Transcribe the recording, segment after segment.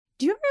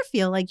Do you ever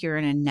feel like you're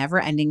in a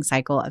never-ending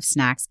cycle of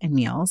snacks and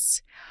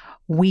meals?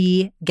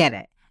 We get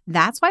it.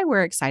 That's why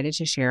we're excited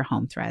to share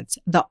Home Threads,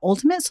 the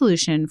ultimate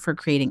solution for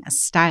creating a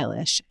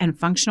stylish and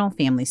functional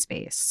family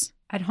space.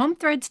 At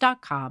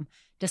homethreads.com,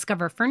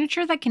 discover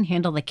furniture that can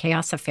handle the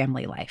chaos of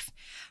family life.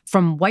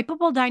 From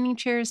wipeable dining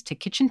chairs to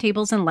kitchen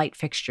tables and light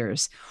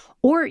fixtures.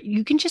 Or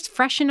you can just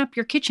freshen up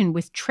your kitchen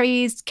with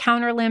trays,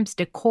 counter lamps,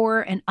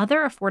 decor, and other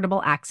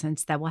affordable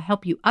accents that will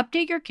help you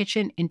update your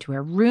kitchen into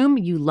a room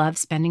you love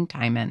spending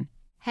time in.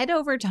 Head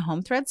over to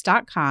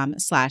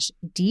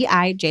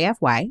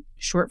homethreads.com/DIJFY,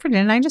 short for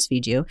Didn't I Just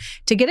Feed You,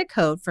 to get a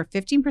code for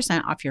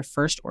 15% off your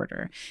first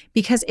order.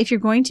 Because if you're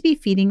going to be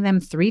feeding them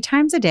 3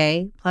 times a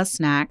day, plus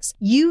snacks,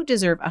 you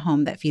deserve a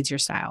home that feeds your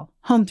style.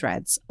 Home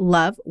Threads,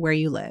 love where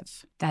you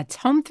live. That's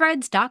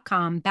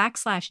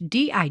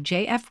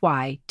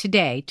homethreads.com/DIJFY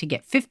today to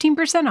get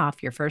 15%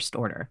 off your first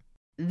order.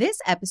 This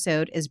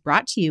episode is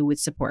brought to you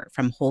with support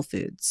from Whole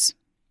Foods.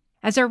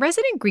 As a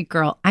resident Greek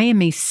girl, I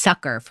am a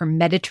sucker for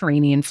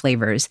Mediterranean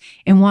flavors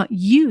and want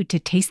you to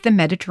taste the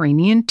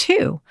Mediterranean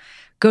too.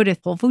 Go to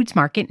Whole Foods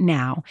Market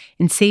now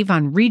and save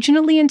on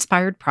regionally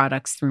inspired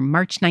products through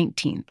March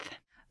 19th.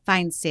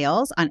 Find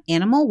sales on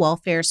animal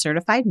welfare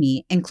certified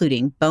meat,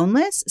 including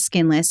boneless,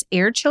 skinless,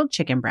 air-chilled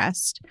chicken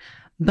breast,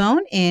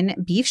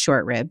 bone-in beef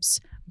short ribs,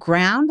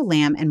 ground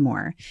lamb, and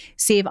more.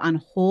 Save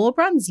on whole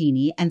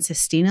bronzini and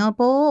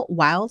sustainable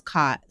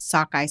wild-caught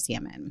sockeye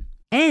salmon.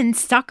 And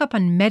stock up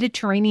on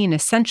Mediterranean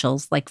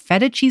essentials like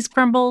feta cheese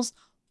crumbles,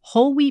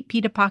 whole wheat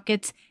pita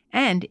pockets,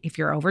 and, if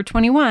you're over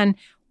 21,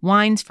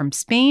 wines from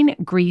Spain,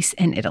 Greece,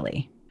 and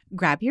Italy.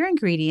 Grab your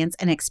ingredients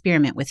and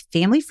experiment with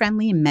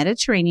family-friendly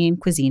Mediterranean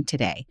cuisine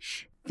today.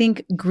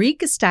 Think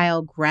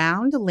Greek-style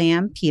ground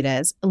lamb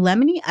pitas,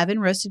 lemony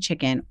oven-roasted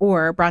chicken,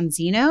 or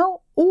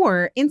bronzino,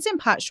 or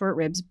instant pot short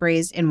ribs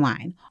braised in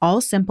wine.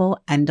 All simple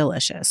and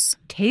delicious.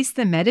 Taste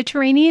the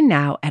Mediterranean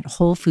now at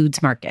Whole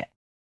Foods Market.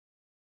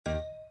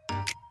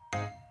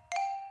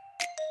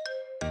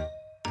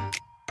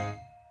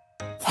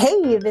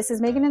 Hey, this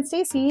is Megan and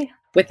Stacy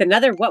with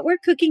another What We're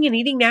Cooking and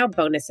Eating Now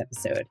bonus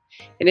episode.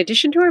 In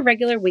addition to our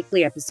regular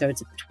weekly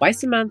episodes,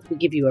 twice a month, we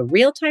give you a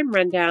real-time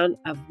rundown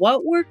of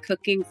what we're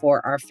cooking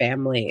for our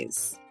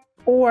families.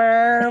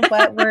 Or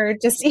what we're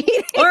just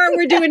eating. Or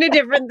we're doing it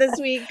different this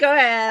week. Go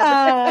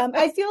ahead.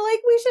 I feel like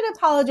we should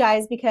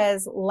apologize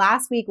because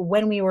last week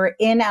when we were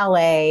in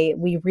LA,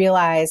 we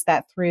realized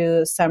that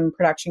through some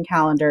production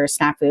calendar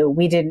snafu,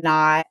 we did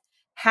not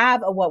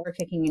have a What We're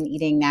Cooking and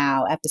Eating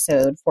Now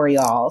episode for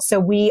y'all. So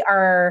we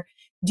are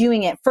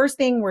doing it. First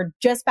thing, we're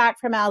just back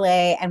from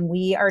LA and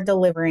we are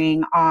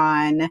delivering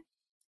on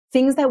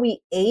things that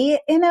we ate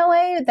in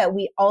LA that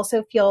we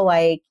also feel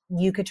like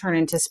you could turn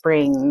into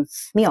spring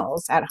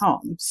meals at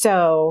home.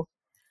 So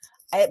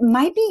it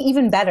might be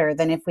even better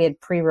than if we had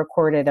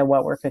pre-recorded a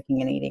What We're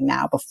Cooking and Eating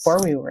Now before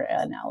we were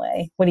in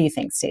LA. What do you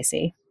think,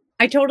 Stacey?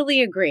 I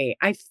totally agree.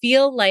 I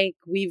feel like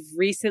we've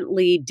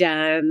recently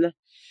done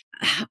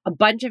a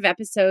bunch of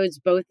episodes,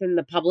 both in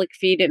the public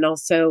feed and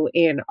also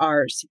in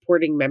our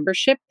supporting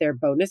membership, their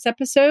bonus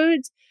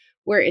episodes,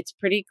 where it's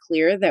pretty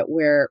clear that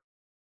we're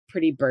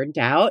pretty burnt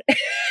out,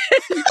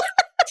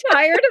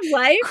 tired of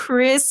life.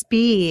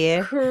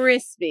 Crispy.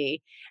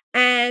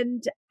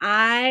 And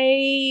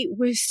I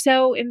was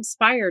so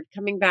inspired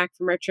coming back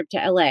from our trip to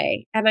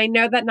LA. And I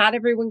know that not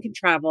everyone can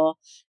travel.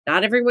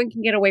 Not everyone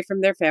can get away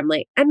from their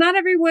family. And not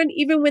everyone,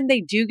 even when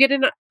they do get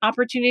an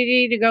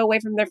opportunity to go away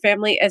from their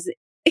family, is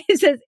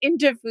as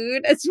into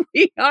food as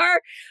we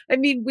are. I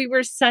mean, we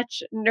were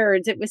such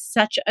nerds. It was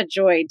such a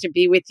joy to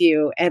be with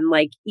you and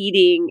like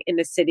eating in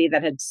a city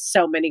that had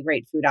so many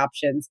great food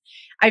options.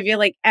 I feel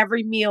like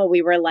every meal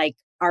we were like,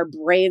 our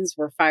brains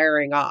were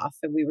firing off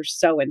and we were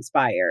so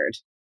inspired.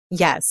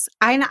 Yes.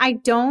 I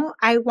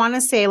want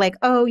to say like,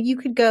 oh, you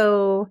could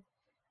go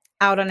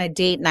out on a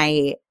date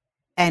night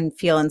and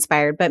feel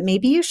inspired, but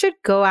maybe you should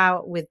go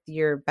out with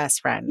your best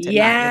friend and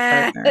not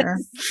your partner.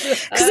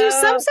 Because there's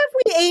some stuff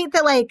we ate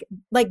that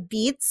like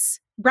beets.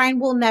 Brian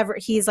will never,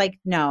 he's like,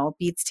 no,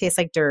 beets taste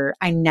like dirt.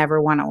 I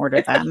never want to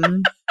order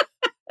them.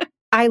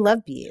 I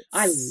love beets.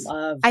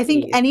 I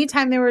think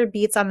anytime there were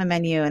beets on the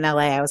menu in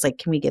LA, I was like,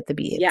 can we get the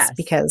beets? Yes.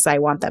 Because I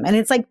want them. And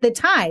it's like the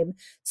time.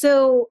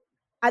 So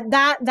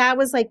that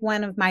was like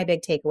one of my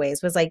big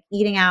takeaways was like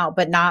eating out,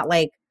 but not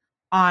like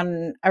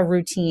on a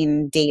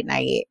routine date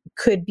night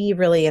could be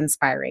really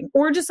inspiring.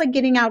 Or just like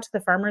getting out to the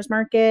farmer's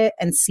market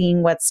and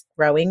seeing what's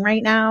growing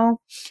right now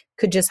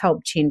could just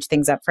help change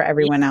things up for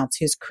everyone else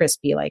who's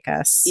crispy like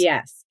us.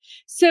 Yes.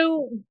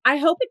 So I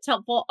hope it's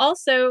helpful.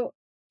 Also,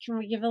 can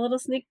we give a little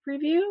sneak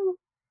preview?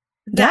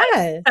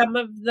 Yeah. Some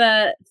of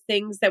the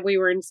things that we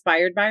were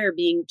inspired by are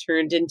being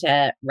turned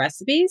into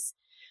recipes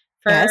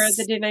for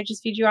the Didn't I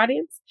Just Feed You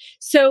audience.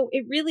 So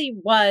it really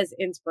was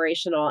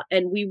inspirational.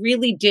 And we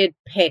really did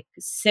pick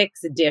 6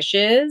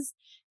 dishes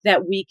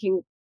that we can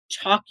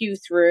talk you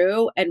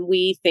through. And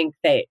we think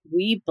that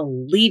we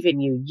believe in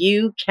you.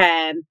 You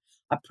can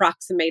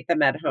approximate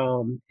them at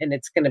home and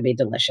it's going to be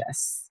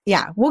delicious.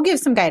 Yeah, we'll give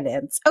some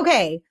guidance.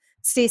 Okay,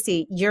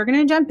 Stacey, you're going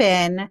to jump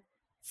in.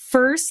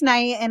 First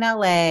night in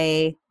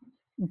LA,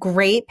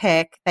 great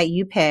pick that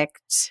you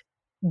picked.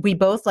 We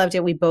both loved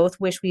it. We both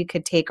wish we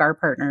could take our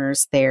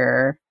partners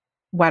there.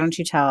 Why don't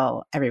you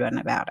tell everyone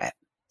about it?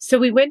 So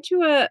we went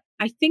to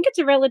I think it's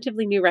a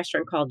relatively new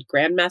restaurant called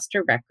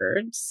Grandmaster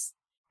Records.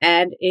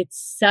 And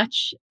it's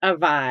such a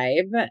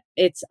vibe.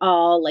 It's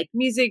all like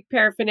music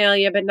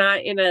paraphernalia, but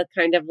not in a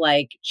kind of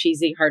like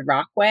cheesy hard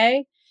rock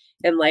way,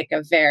 in like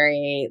a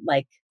very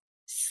like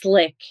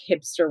slick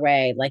hipster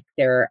way. Like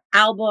there are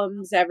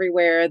albums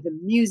everywhere. The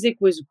music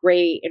was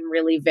great and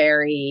really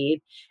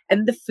varied.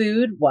 And the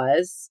food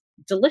was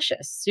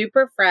delicious,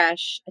 super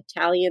fresh,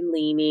 Italian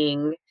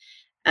leaning.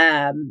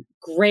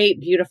 Great,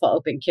 beautiful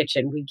open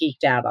kitchen. We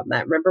geeked out on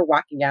that. Remember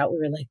walking out, we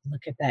were like,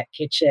 look at that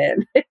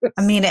kitchen.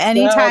 I mean,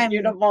 anytime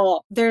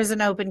beautiful. There's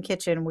an open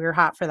kitchen, we're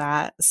hot for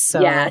that.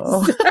 So yes.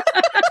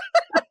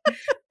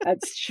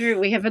 That's true.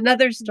 We have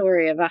another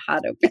story of a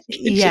hot open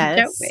kitchen,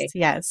 don't we?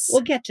 Yes.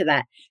 We'll get to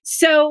that.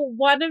 So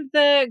one of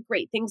the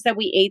great things that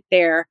we ate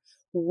there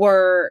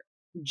were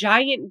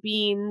giant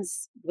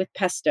beans with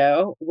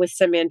pesto with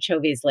some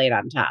anchovies laid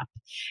on top.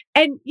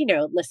 And,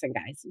 listen,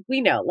 guys,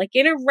 we know like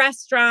in a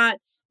restaurant,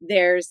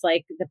 there's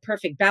like the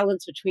perfect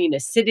balance between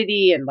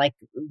acidity and like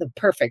the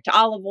perfect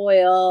olive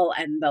oil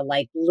and the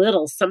like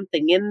little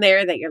something in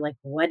there that you're like,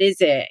 what is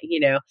it?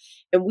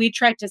 And we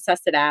tried to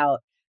suss it out.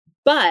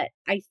 But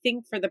I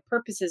think for the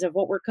purposes of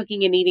what we're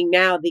cooking and eating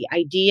now, the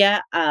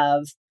idea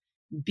of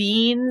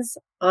beans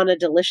on a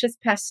delicious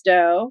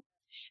pesto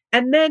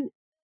and then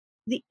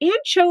the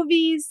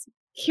anchovies,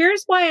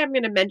 here's why I'm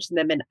going to mention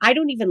them. And I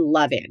don't even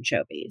love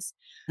anchovies.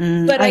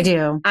 But I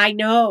do. I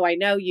know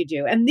you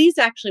do. And these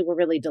actually were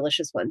really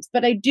delicious ones.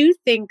 But I do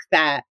think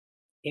that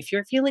if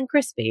you're feeling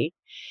crispy,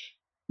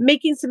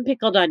 making some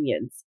pickled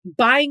onions,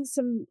 buying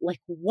some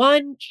like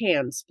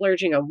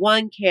splurging on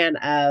 1 can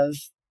of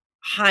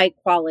high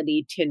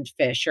quality tinned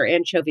fish or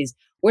anchovies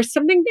or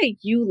something that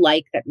you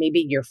like that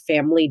maybe your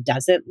family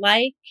doesn't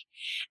like,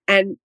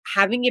 and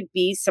having it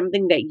be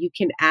something that you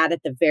can add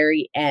at the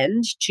very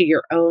end to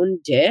your own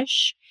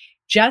dish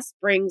just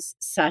brings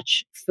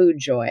such food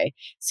joy.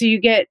 So you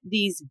get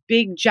these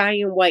big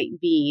giant white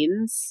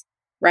beans,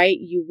 right?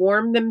 You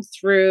warm them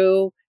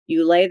through,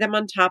 you lay them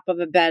on top of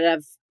a bed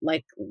of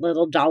like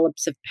little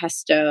dollops of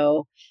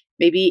pesto,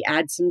 maybe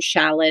add some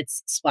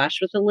shallots, splash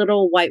with a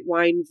little white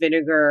wine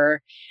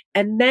vinegar,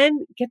 and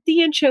then get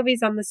the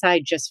anchovies on the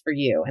side just for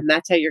you. And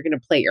that's how you're going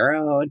to plate your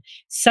own.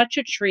 Such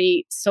a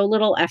treat, so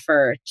little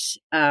effort.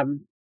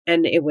 And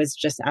it was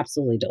just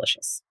absolutely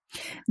delicious.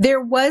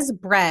 There was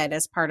bread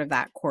as part of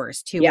that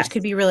course too, Yes. which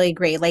could be really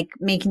great, like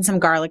making some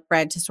garlic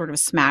bread to sort of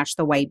smash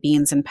the white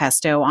beans and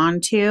pesto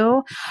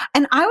onto.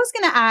 And I was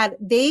going to add,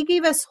 they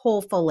gave us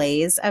whole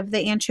fillets of the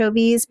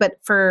anchovies, but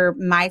for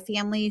my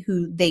family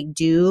who they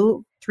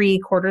do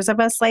 3/4 of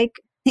us like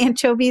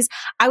anchovies,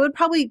 I would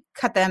probably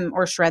cut them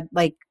or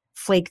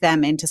flake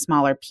them into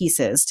smaller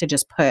pieces to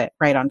just put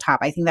right on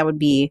top. I think that would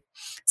be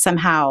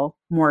somehow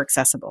more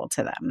accessible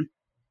to them.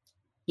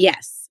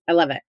 Yes, I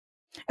love it.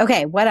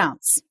 Okay, what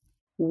else?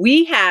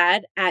 We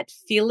had at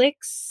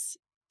Felix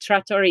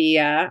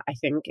Trattoria, I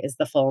think is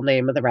the full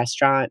name of the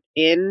restaurant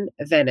in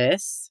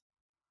Venice,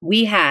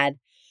 we had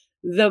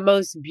the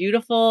most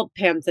beautiful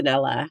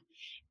panzanella.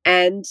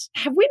 And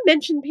have we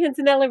mentioned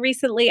panzanella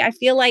recently? I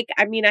feel like,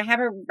 I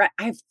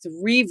have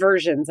 3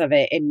 versions of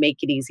it in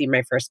Make It Easy,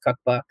 my first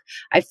cookbook.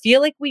 I feel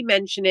like we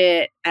mention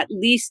it at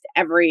least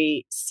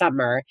every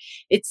summer.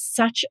 It's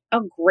such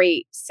a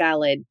great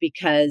salad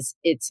because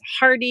it's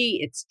hearty,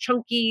 it's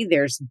chunky,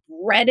 there's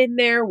bread in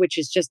there, which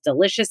is just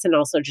delicious and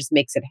also just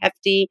makes it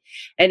hefty.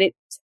 And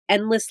it's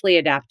endlessly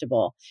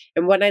adaptable.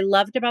 And what I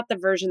loved about the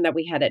version that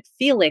we had at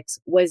Felix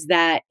was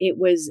that it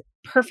was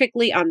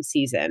perfectly on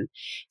season.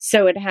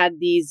 So it had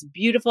these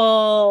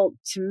beautiful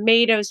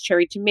tomatoes,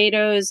 cherry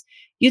tomatoes.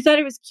 You thought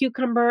it was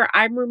cucumber.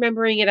 I'm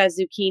remembering it as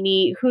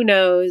zucchini. Who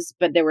knows?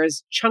 But there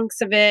was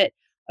chunks of it,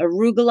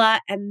 arugula,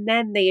 and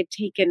then they had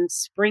taken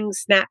spring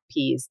snap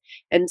peas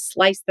and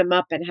sliced them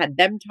up and had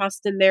them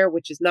tossed in there,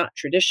 which is not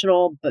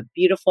traditional, but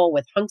beautiful,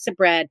 with hunks of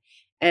bread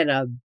and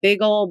a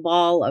big old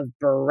ball of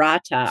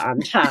burrata on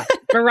top.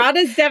 Burrata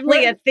is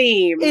definitely a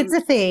theme. It's a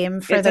theme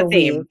for the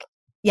week.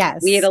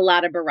 Yes. We ate a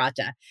lot of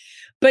burrata,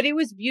 but it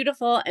was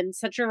beautiful and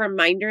such a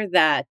reminder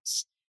that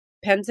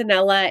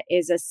panzanella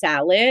is a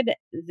salad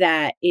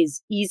that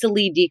is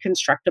easily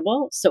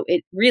deconstructible. So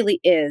it really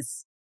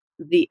is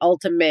the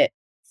ultimate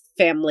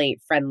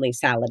family-friendly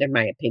salad, in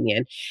my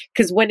opinion.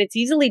 Because when it's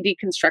easily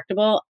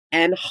deconstructible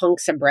and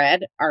hunks of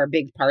bread are a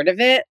big part of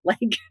it,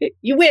 like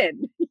you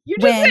win. You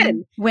just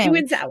win. You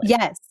win salad.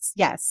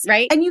 Yes.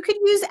 Right? And you could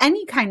use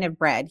any kind of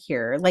bread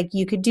here. Like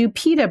you could do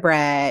pita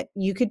bread.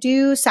 You could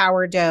do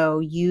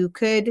sourdough. You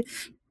could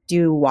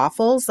do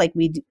waffles. Like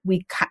we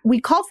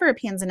call for a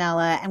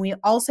panzanella, and we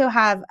also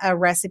have a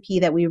recipe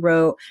that we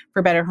wrote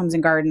for Better Homes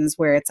and Gardens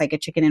where it's like a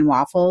chicken and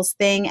waffles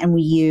thing, and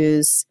we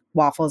use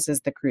waffles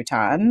as the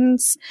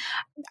croutons.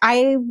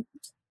 I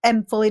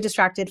am fully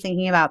distracted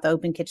thinking about the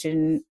open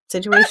kitchen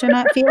situation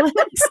at Felix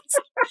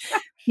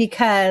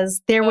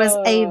because there was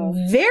a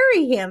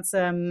very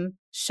handsome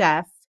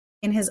chef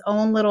in his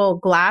own little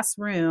glass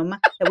room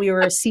that we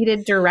were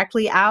seated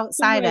directly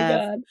outside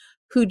of,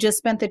 who just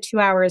spent the 2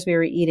 hours we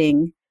were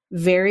eating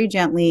very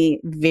gently,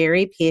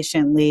 very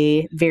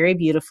patiently, very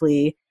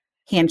beautifully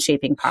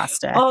hand-shaping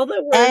pasta. All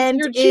the words and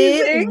you're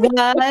choosing. It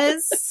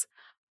was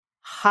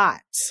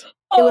hot.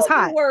 All it was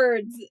hot. The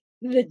words,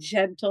 the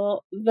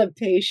gentle, the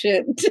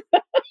patient.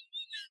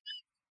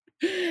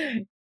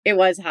 It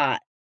was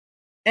hot.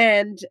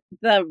 And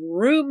the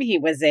room he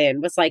was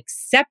in was like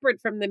separate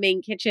from the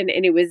main kitchen.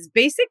 And it was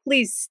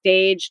basically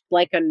staged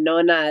like a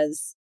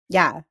nonna's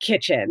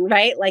kitchen,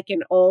 right? Like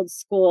an old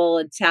school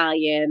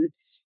Italian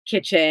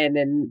kitchen,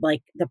 and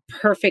like the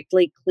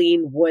perfectly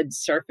clean wood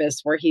surface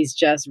where he's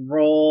just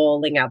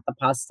rolling out the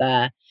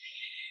pasta.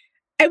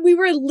 And we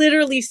were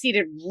literally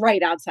seated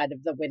right outside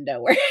of the window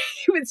where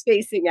he was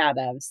facing out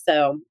of.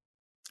 So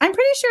I'm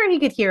pretty sure he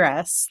could hear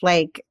us,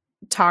 like,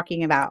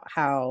 talking about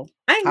how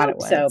I hot hope it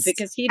was. so,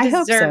 because he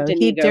deserved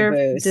an ego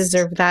boost.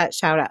 Deserved that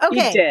shout out.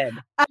 Okay. He did.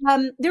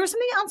 There was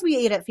something else we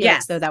ate at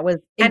Felix, though, that was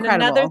incredible.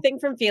 And another thing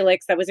from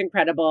Felix that was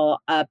incredible,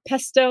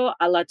 pesto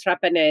alla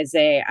trapanese.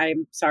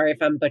 I'm sorry if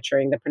I'm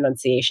butchering the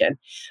pronunciation,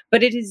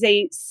 but it is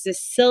a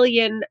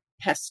Sicilian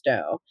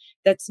pesto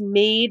that's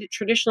made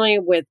traditionally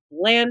with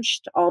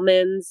blanched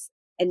almonds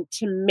and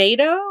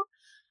tomato.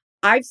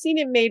 I've seen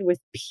it made with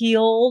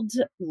peeled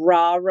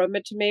raw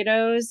Roma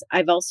tomatoes.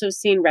 I've also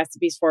seen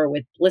recipes for it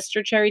with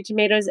blister cherry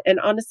tomatoes. And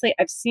honestly,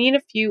 I've seen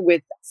a few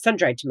with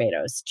sun-dried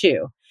tomatoes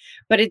too.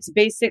 But it's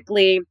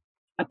basically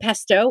a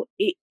pesto.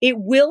 It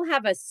will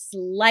have a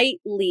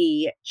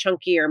slightly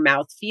chunkier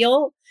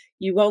mouthfeel.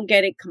 You won't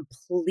get it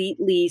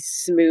completely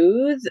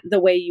smooth the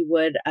way you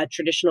would a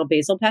traditional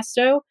basil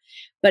pesto.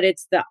 But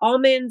it's the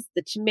almonds,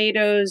 the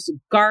tomatoes,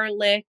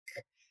 garlic,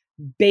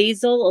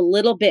 basil a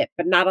little bit,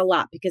 but not a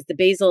lot, because the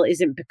basil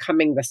isn't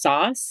becoming the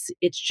sauce.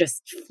 It's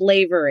just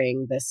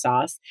flavoring the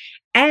sauce.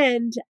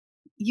 And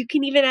you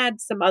can even add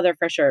some other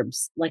fresh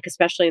herbs, like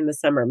especially in the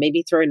summer,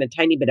 maybe throw in a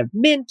tiny bit of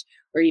mint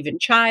or even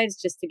chives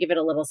just to give it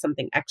a little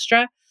something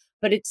extra.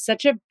 But it's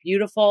such a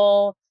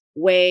beautiful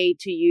way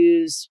to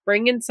use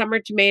spring and summer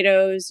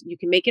tomatoes. You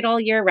can make it all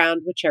year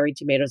round with cherry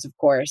tomatoes, of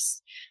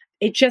course.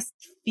 It just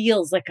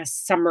feels like a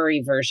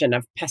summery version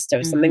of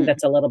pesto, something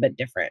that's a little bit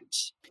different.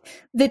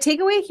 The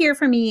takeaway here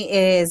for me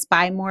is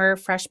buy more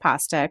fresh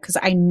pasta, because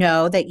I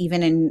know that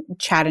even in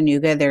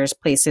Chattanooga, there's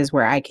places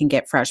where I can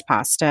get fresh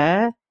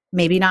pasta.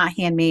 Maybe not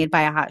handmade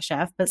by a hot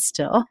chef, but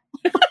still.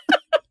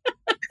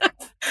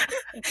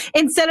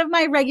 Instead of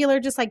my regular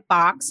just like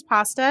box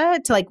pasta,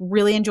 to like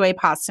really enjoy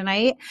pasta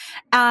night.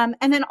 And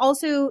then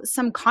also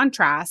some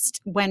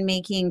contrast when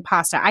making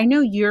pasta. I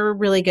know you're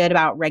really good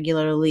about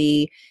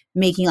regularly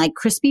making like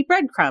crispy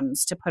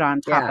breadcrumbs to put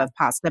on top of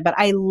pasta, but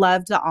I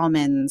loved the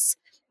almonds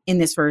in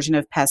this version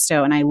of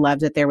pesto. And I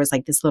loved that there was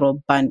like this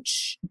little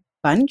bunch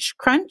of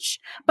crunch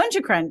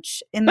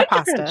in the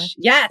pasta. Crunch.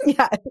 Yes.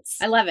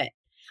 I love it.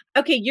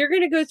 Okay, you're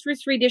going to go through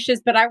 3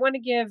 dishes, but I want to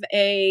give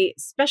a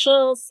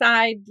special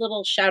side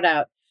little shout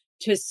out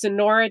to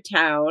Sonora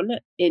Town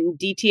in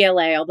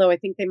DTLA, although I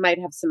think they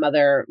might have some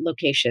other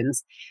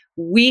locations.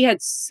 We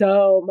had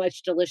so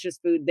much delicious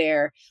food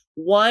there.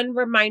 One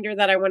reminder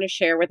that I want to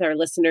share with our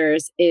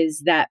listeners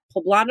is that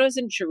poblanos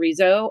and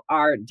chorizo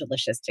are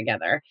delicious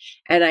together.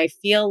 And I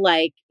feel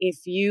like if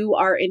you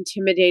are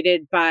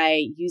intimidated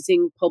by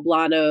using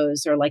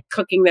poblanos or like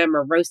cooking them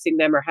or roasting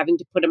them or having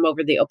to put them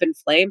over the open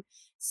flame,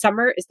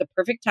 summer is the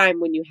perfect time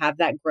when you have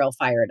that grill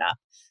fired up.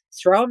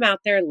 Throw them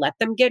out there, let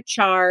them get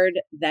charred,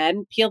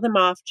 then peel them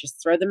off,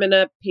 just throw them in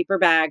a paper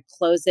bag,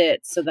 close it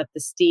so that the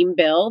steam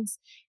builds,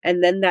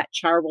 and then that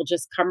char will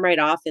just come right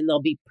off and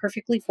they'll be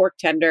perfectly fork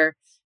tender.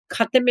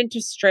 Cut them into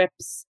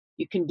strips.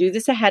 You can do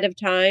this ahead of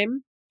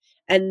time.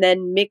 And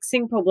then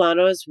mixing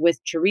poblanos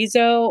with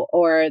chorizo,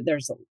 or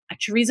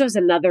chorizo is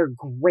another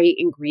great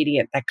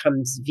ingredient that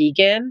comes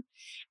vegan.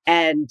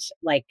 And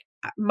like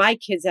my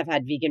kids have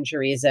had vegan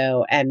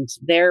chorizo and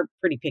they're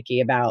pretty picky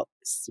about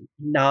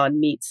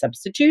non-meat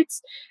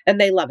substitutes and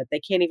they love it. They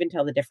can't even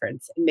tell the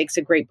difference. It makes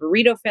a great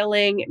burrito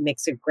filling. It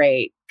makes a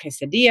great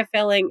quesadilla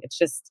filling. It's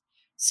just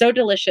so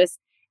delicious.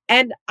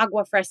 And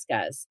agua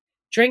frescas.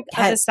 Drink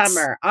of the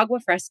summer, agua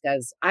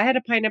frescas. I had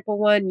a pineapple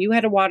one. You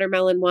had a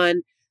watermelon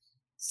one.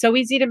 So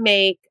easy to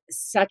make.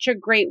 Such a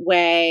great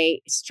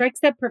way. Strikes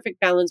that perfect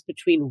balance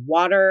between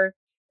water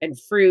and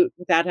fruit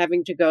without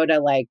having to go to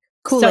like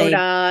Kool-Aid.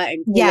 Soda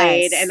and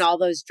Kool-Aid and all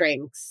those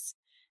drinks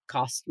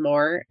cost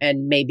more.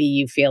 And maybe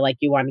you feel like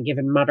you want to give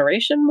in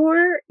moderation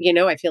more. You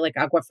know, I feel like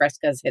agua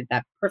frescas hit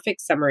that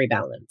perfect summery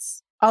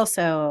balance.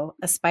 Also,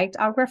 a spiked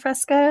agua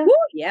fresca. Woo,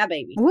 yeah,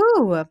 baby.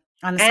 Woo.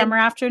 On a summer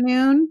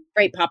afternoon.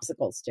 Great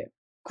popsicles too.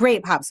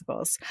 Great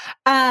popsicles.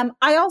 I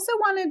also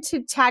wanted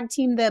to tag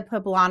team the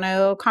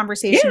poblano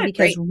conversation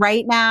because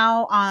right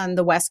now on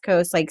the West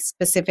Coast, like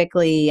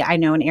specifically, I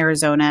know in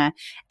Arizona,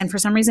 and for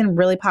some reason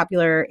really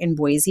popular in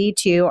Boise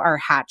too, are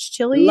Hatch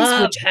chilies.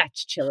 Love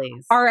Hatch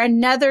chilies. Are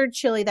another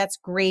chili that's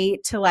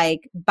great to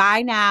like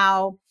buy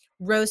now,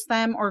 roast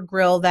them or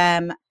grill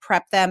them,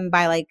 prep them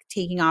by like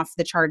taking off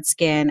the charred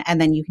skin,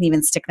 and then you can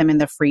even stick them in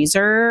the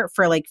freezer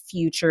for like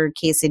future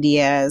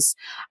quesadillas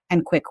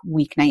and quick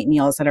weeknight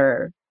meals that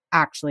are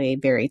actually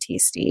very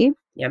tasty.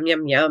 Yum,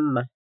 yum, yum.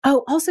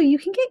 Oh, also you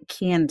can get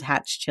canned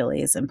hatch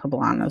chilies and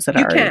poblanos that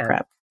You are already can.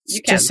 prepped.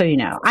 You can. Just so you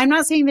know. I'm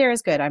not saying they're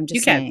as good. I'm just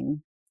You can.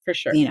 saying, For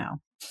sure. you know,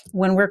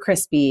 when we're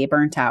crispy,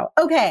 burnt out.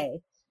 Okay.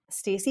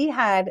 Stacey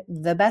had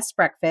the best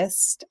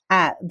breakfast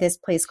at this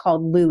place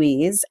called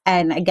Louie's.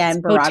 And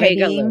again, burrata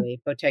Bottega being,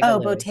 Louie. Bottega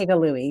Louie. Bottega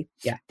Louie.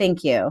 Yeah.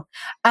 Thank you.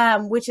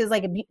 Which is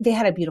like, they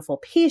had a beautiful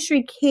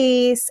pastry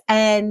case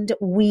and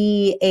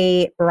we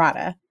ate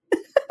burrata.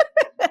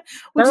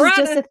 Which is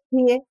just a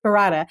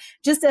burrata,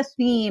 just a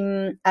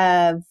theme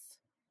of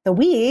the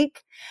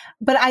week.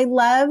 But I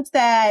loved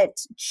that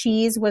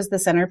cheese was the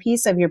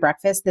centerpiece of your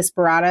breakfast, this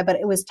burrata, but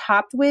it was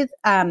topped with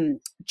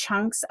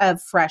chunks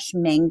of fresh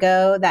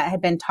mango that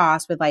had been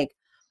tossed with like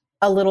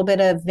a little bit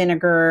of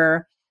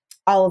vinegar,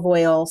 olive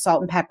oil,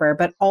 salt and pepper,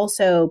 but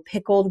also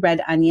pickled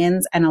red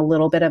onions and a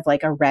little bit of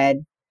like a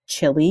red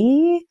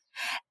chili.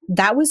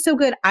 That was so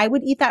good. I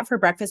would eat that for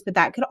breakfast, but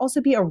that could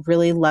also be a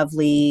really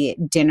lovely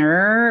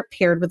dinner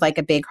paired with like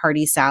a big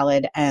hearty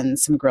salad and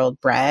some grilled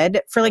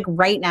bread for like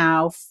right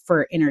now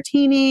for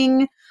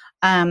entertaining,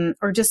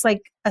 or just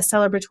like a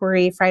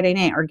celebratory Friday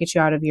night or get you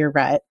out of your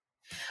rut.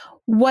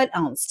 What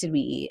else did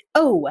we eat?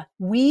 Oh,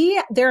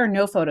 there are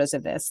no photos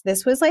of this.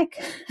 This was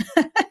like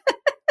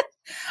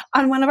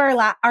on one of our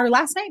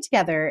last night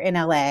together in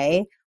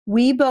LA.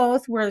 We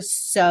both were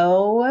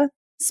so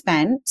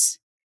spent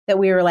that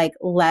we were like,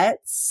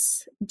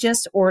 let's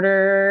just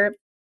order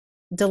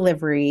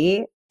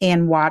delivery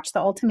and watch The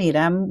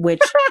Ultimatum,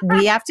 which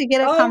we have to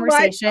get a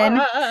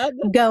conversation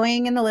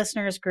going in the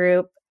listeners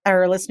group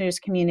or listeners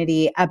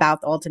community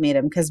about The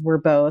Ultimatum because we're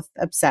both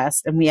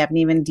obsessed and we haven't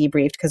even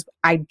debriefed because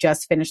I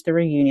just finished the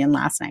reunion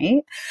last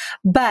night.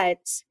 But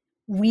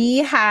we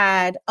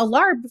had a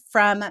larb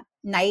from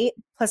Night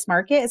Plus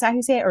Market. Is that how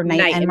you say it? Or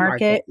Night and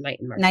Market? Night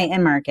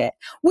and Market,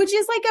 which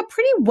is like a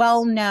pretty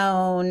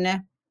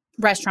well-known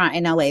restaurant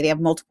in LA. They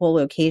have multiple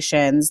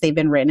locations. They've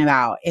been written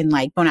about in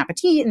like Bon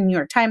Appetit and New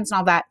York Times and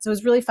all that. So it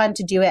was really fun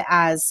to do it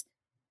as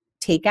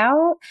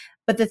takeout.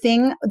 But the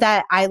thing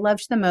that I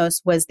loved the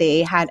most was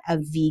they had a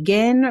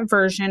vegan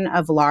version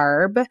of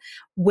larb,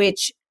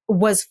 which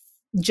was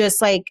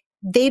just like,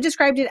 they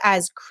described it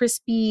as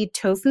crispy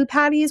tofu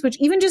patties, which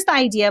even just the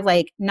idea of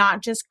like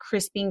not just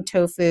crisping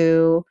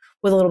tofu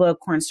with a little bit of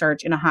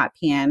cornstarch in a hot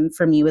pan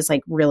for me was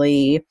like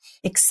really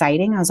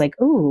exciting. I was like,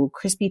 ooh,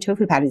 crispy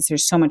tofu patties.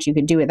 There's so much you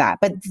could do with that.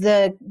 But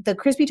the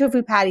crispy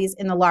tofu patties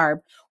in the larb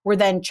were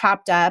then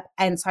chopped up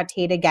and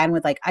sauteed again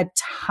with like a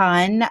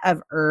ton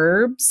of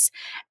herbs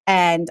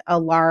and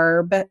a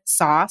larb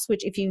sauce,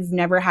 which if you've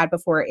never had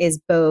before is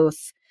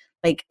both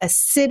like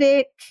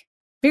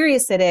very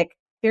acidic,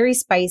 very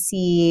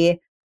spicy,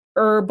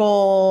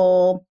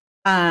 herbal.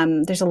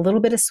 There's a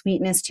little bit of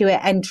sweetness to it.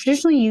 And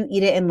traditionally you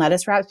eat it in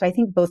lettuce wraps, but I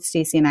think both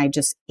Stacey and I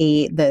just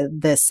ate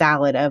the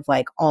salad of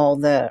like all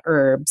the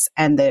herbs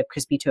and the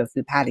crispy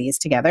tofu patties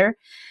together.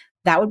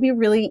 That would be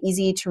really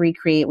easy to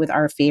recreate with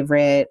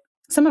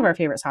some of our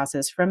favorite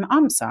sauces from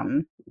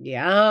Omsum.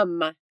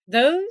 Yum.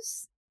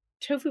 Those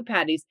tofu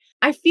patties,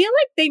 I feel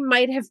like they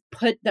might have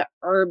put the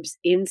herbs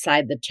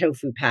inside the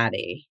tofu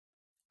patty.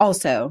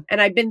 Also.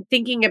 And I've been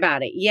thinking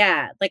about it.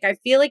 Yeah. Like I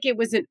feel like it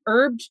was an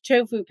herbed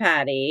tofu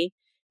patty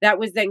that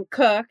was then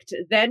cooked,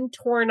 then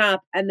torn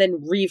up, and then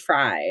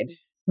refried.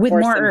 With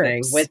more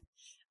herbs.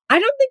 I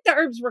don't think the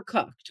herbs were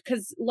cooked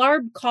because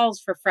larb calls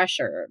for fresh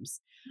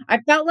herbs. I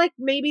felt like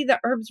maybe the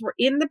herbs were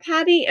in the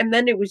patty and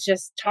then it was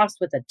just tossed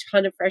with a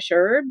ton of fresh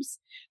herbs,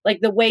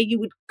 like the way you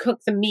would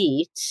cook the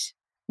meat.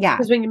 Yeah.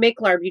 Because when you make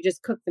larb, you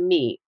just cook the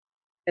meat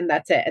and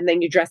that's it. And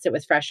then you dress it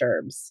with fresh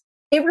herbs.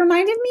 It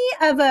reminded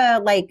me of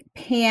a like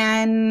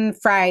pan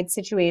fried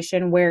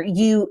situation where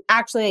you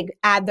actually like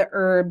add the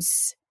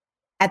herbs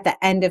at the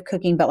end of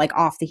cooking, but like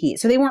off the heat.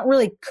 So they weren't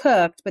really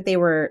cooked, but they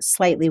were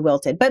slightly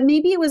wilted. But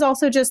maybe it was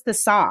also just the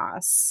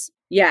sauce.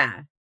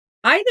 Yeah.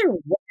 Either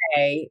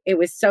way, it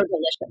was so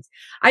delicious.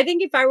 I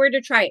think if I were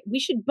to try it, we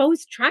should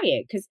both try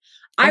it because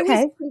I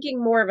was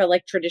thinking more of a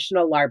like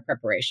traditional larb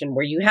preparation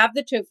where you have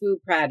the tofu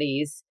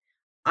patties.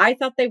 I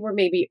thought they were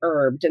maybe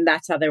herbed and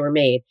that's how they were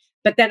made.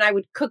 But then I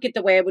would cook it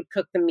the way I would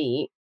cook the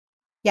meat.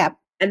 Yep.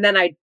 And then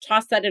I'd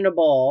toss that in a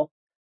bowl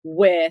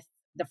with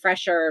the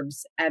fresh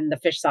herbs and the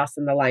fish sauce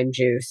and the lime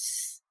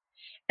juice.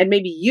 And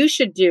maybe you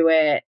should do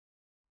it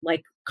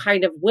like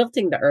kind of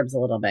wilting the herbs a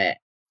little bit.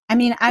 I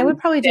mean, I would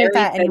probably do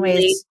that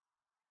anyways,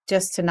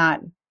 just to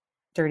not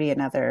dirty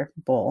another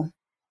bowl.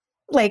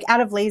 Like out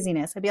of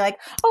laziness, I'd be like,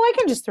 oh, I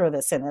can just throw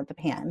this in at the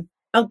pan.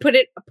 I'll put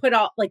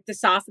all like the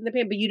sauce in the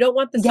pan, but you don't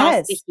want the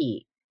sauce to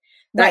heat.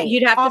 Right.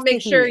 You'd have to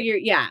make sure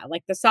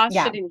like the sauce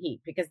shouldn't heat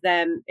because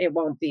then it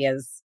won't be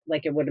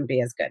it wouldn't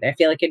be as good. I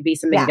feel like it'd be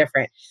something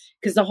different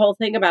because the whole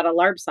thing about a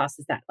larb sauce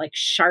is that like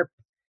sharp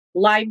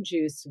lime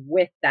juice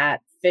with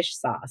that fish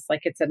sauce.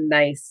 Like it's a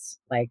nice,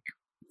 like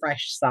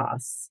fresh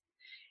sauce.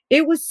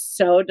 It was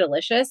so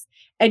delicious.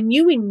 And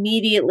you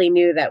immediately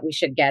knew that we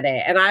should get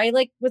it. And I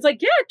was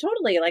like, yeah,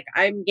 totally. Like,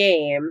 I'm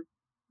game.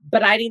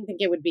 But I didn't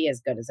think it would be as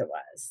good as it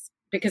was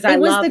because I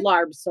love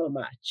larb so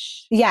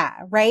much. Yeah,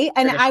 right.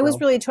 And I was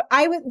really,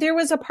 there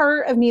was a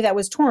part of me that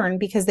was torn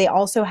because they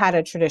also had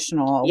a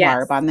traditional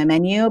larb on the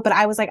menu. But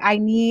I was like, I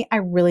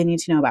really need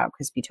to know about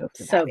crispy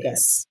tofu. So good.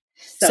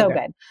 So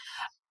good.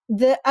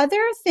 The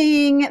other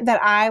thing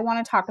that I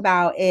want to talk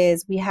about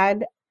is we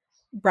had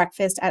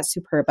breakfast at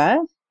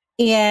Superba.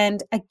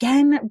 And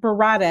again,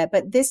 burrata,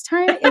 but this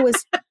time it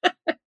was,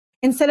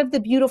 instead of the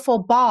beautiful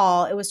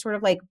ball, it was sort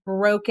of like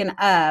broken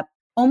up,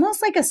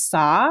 almost like a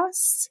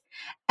sauce.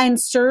 And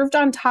served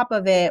on top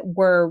of it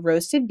were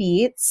roasted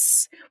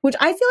beets, which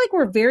I feel like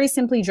were very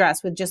simply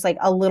dressed with just like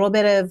a little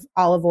bit of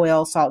olive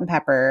oil, salt, and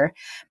pepper.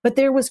 But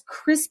there was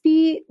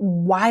crispy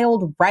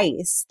wild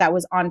rice that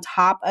was on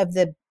top of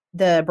the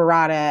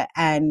burrata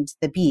and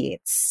the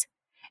beets.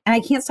 And I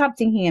can't stop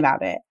thinking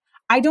about it.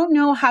 I don't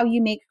know how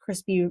you make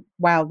crispy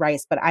wild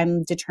rice, but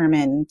I'm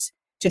determined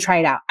to try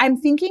it out. I'm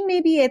thinking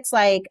maybe it's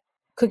like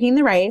cooking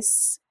the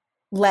rice,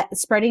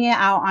 spreading it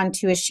out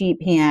onto a sheet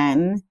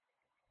pan,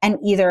 and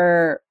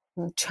either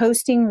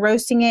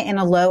roasting it in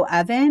a low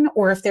oven,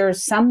 or if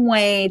there's some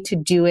way to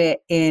do it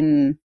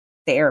in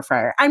the air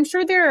fryer. I'm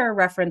sure there are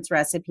reference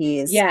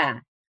recipes. Yeah.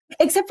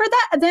 Except for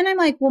that, then I'm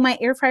like, well, my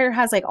air fryer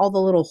has like all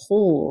the little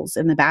holes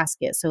in the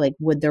basket. So like,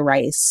 would the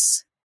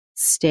rice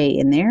stay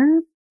in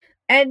there?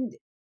 And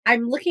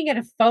I'm looking at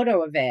a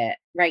photo of it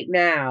right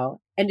now,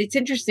 and it's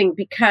interesting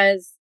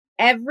because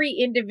every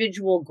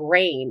individual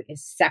grain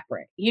is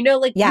separate. You know,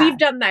 like we've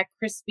done that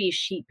crispy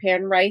sheet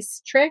pan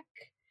rice trick.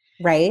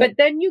 Right. But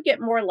then you get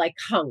more like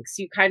hunks.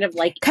 You kind of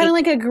like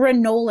a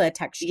granola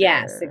texture.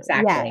 Yes,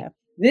 exactly. Yeah.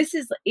 This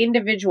is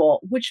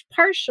individual, which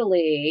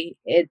partially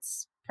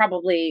it's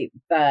probably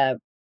the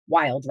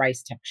wild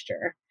rice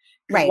texture.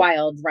 Right.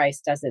 Wild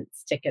rice doesn't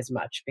stick as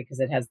much because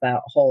it has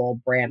the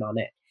whole bran on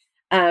it.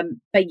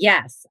 But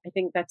yes, I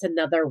think that's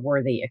another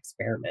worthy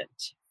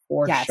experiment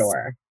for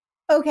sure.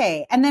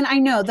 Okay. And then I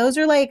know those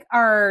are like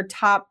our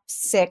top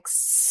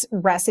 6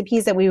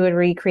 recipes that we would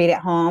recreate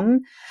at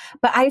home.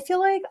 But I feel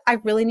like I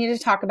really need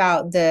to talk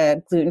about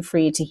the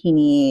gluten-free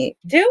tahini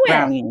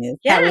brownies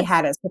that we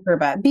had at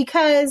Superba,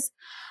 because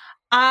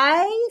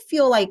I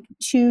feel like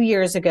 2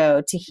 years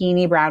ago,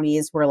 tahini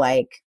brownies were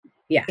like,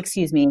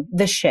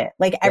 the shit.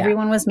 Like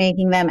everyone was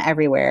making them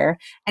everywhere.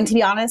 And to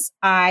be honest,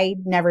 I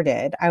never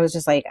did. I was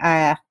just like,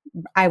 I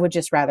would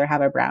just rather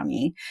have a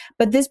brownie.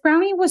 But this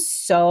brownie was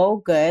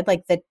so good.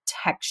 Like the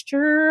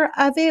texture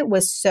of it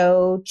was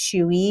so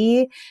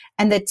chewy,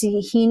 and the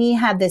tahini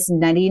had this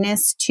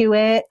nuttiness to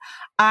it.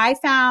 I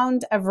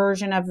found a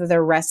version of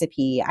the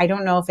recipe. I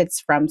don't know if it's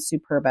from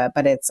Superba,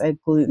 but it's a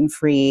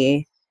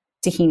gluten-free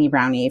tahini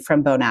brownie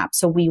from Bonap.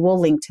 So we will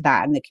link to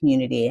that in the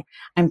community.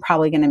 I'm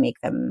probably going to make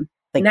them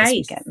this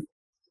weekend.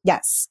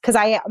 Yes. Cause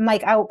I'm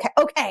like,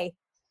 okay.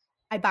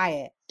 I buy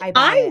it. I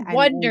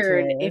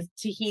wondered if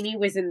tahini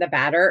was in the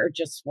batter or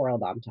just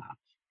swirled on top,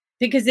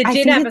 because it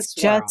did have a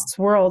swirl. Just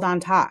swirled on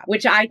top,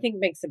 which I think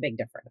makes a big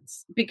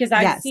difference, because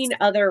I've seen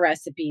other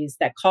recipes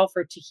that call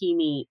for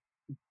tahini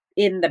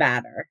in the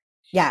batter.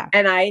 Yeah.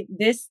 And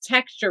this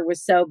texture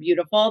was so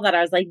beautiful that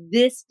I was like,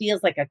 this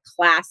feels like a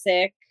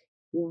classic,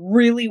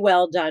 really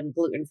well done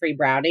gluten-free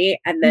brownie.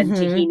 And then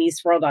tahini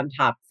swirled on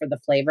top for the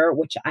flavor,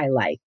 which I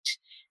liked.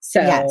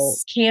 So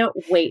can't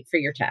wait for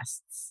your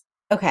tests.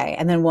 Okay.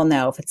 And then we'll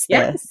know if it's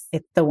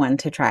the one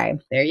to try.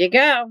 There you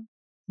go.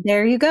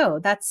 There you go.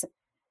 That's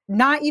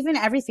not even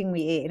everything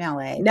we ate in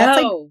LA. No,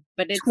 that's like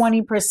but it's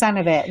 20%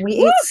 of it.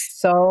 We ate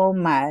so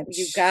much.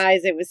 You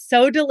guys, it was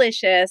so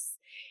delicious.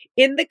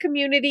 In the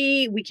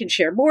community, we can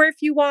share more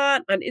if you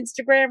want. On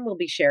Instagram, we'll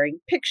be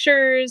sharing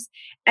pictures.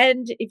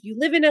 And if you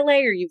live in LA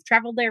or you've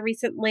traveled there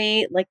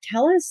recently,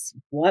 tell us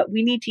what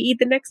we need to eat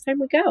the next time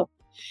we go.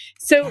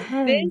 So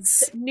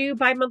this new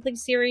bi-monthly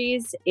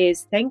series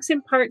is thanks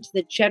in part to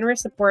the generous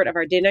support of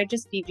our Didn't I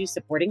Just Feed You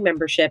supporting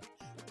membership.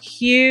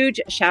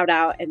 Huge shout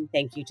out and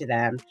thank you to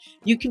them.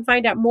 You can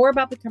find out more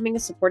about becoming a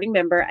supporting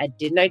member at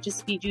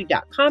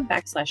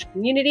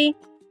didn'tijustfeedyou.com/community.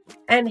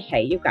 And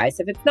hey, you guys,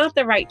 if it's not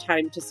the right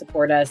time to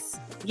support us,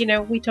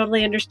 we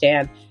totally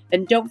understand.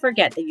 And don't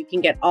forget that you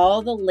can get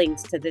all the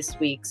links to this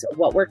week's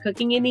What We're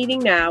Cooking and Eating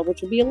Now,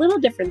 which will be a little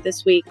different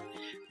this week,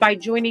 by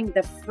joining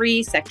the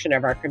free section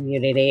of our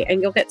community.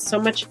 And you'll get so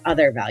much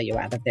other value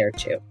out of there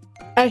too.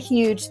 A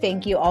huge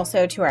thank you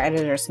also to our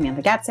editor,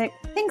 Samantha Gatzik.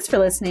 Thanks for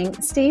listening.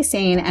 Stay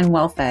sane and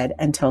well fed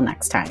until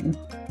next time.